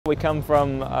We come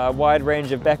from a wide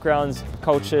range of backgrounds,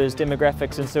 cultures,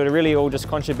 demographics, and so it really all just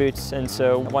contributes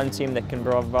into one team that can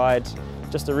provide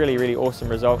just a really, really awesome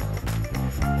result.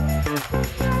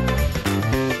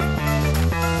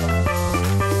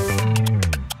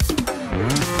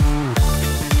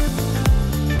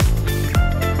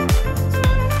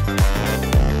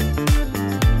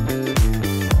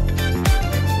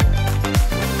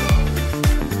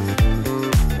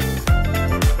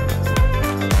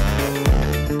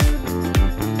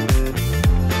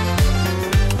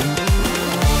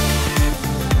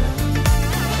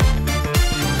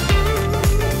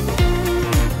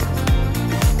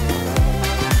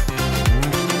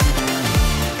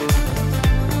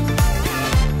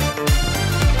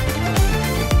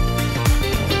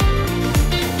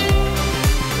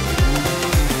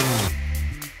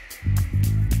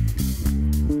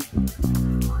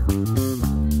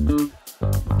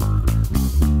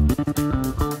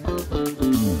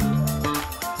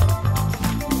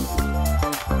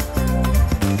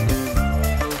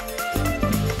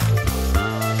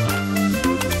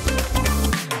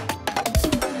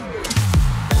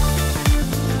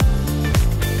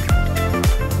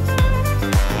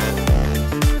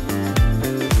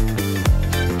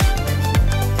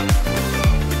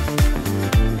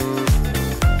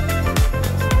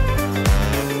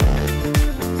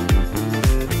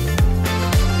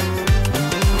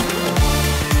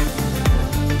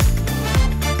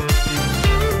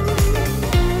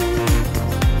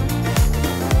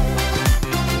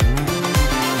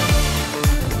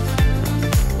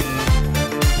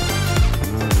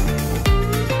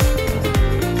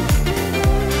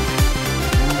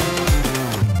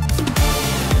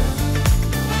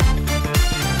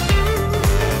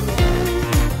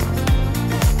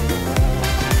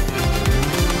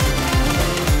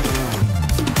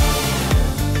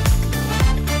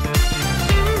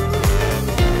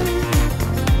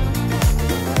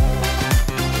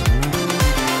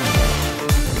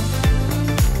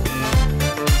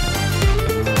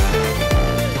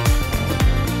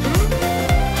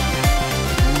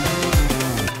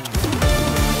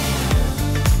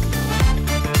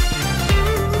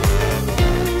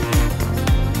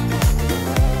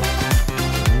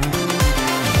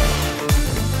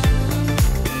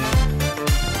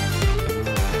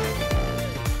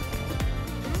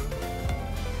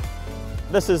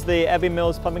 This is the Abbey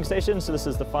Mills Pumping Station, so this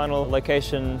is the final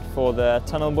location for the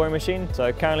tunnel boring machine.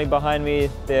 So currently behind me,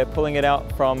 they're pulling it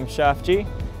out from shaft G.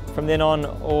 From then on,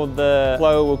 all the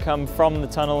flow will come from the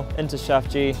tunnel into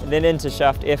shaft G, then into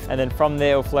shaft F, and then from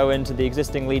there will flow into the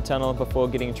existing lead tunnel before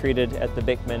getting treated at the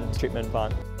Beckman treatment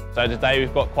plant. So today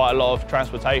we've got quite a lot of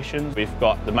transportation. We've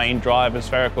got the main drive and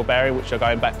spherical bearing, which are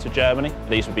going back to Germany.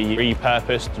 These will be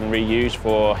repurposed and reused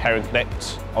for Herring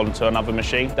Connect onto another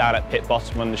machine. Down at pit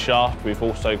bottom on the shaft, we've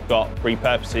also got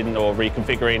repurposing or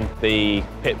reconfiguring the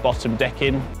pit bottom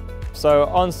decking. So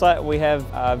on site we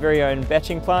have our very own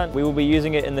batching plant. We will be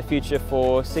using it in the future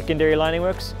for secondary lining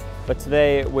works, but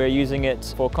today we're using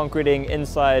it for concreting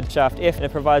inside shaft F, and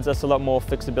it provides us a lot more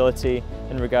flexibility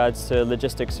in regards to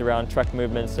logistics around truck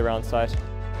movements around site.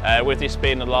 With this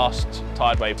being the last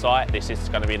tideway site, this is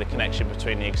going to be the connection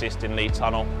between the existing lead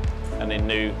tunnel and the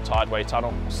new tideway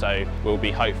tunnel. So we'll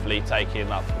be hopefully taking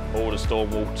up all the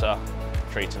storm water,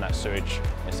 treating that sewage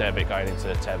instead of it going into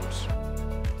the Thames.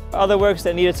 Other works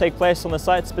that need to take place on the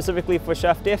site specifically for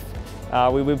shaft F,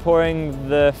 we'll be pouring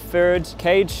the third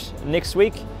cage next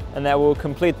week, and that will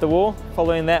complete the wall.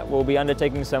 Following that, we'll be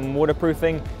undertaking some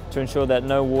waterproofing to ensure that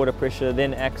no water pressure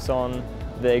then acts on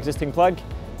the existing plug.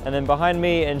 And then behind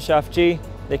me in shaft G,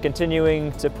 they're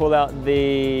continuing to pull out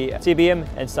the TBM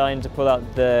and starting to pull out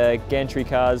the gantry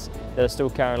cars that are still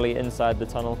currently inside the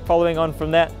tunnel. Following on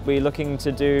from that, we're looking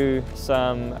to do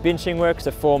some benching works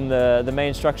to form the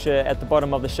main structure at the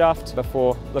bottom of the shaft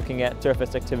before looking at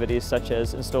surface activities such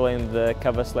as installing the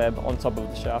cover slab on top of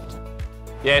the shaft.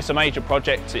 Yeah, it's a major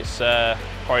project. It's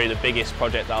probably the biggest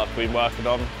project that I've been working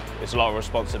on. It's a lot of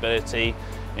responsibility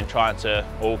in trying to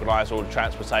organise all the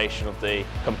transportation of the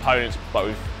components, but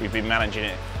we've been managing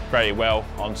it very well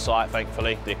on site,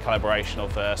 thankfully. The collaboration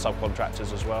of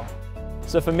subcontractors as well.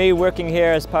 So for me, working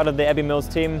here as part of the Abbey Mills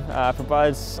team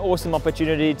provides an awesome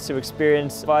opportunity to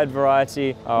experience a wide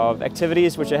variety of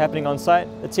activities which are happening on site.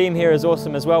 The team here is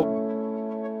awesome as well.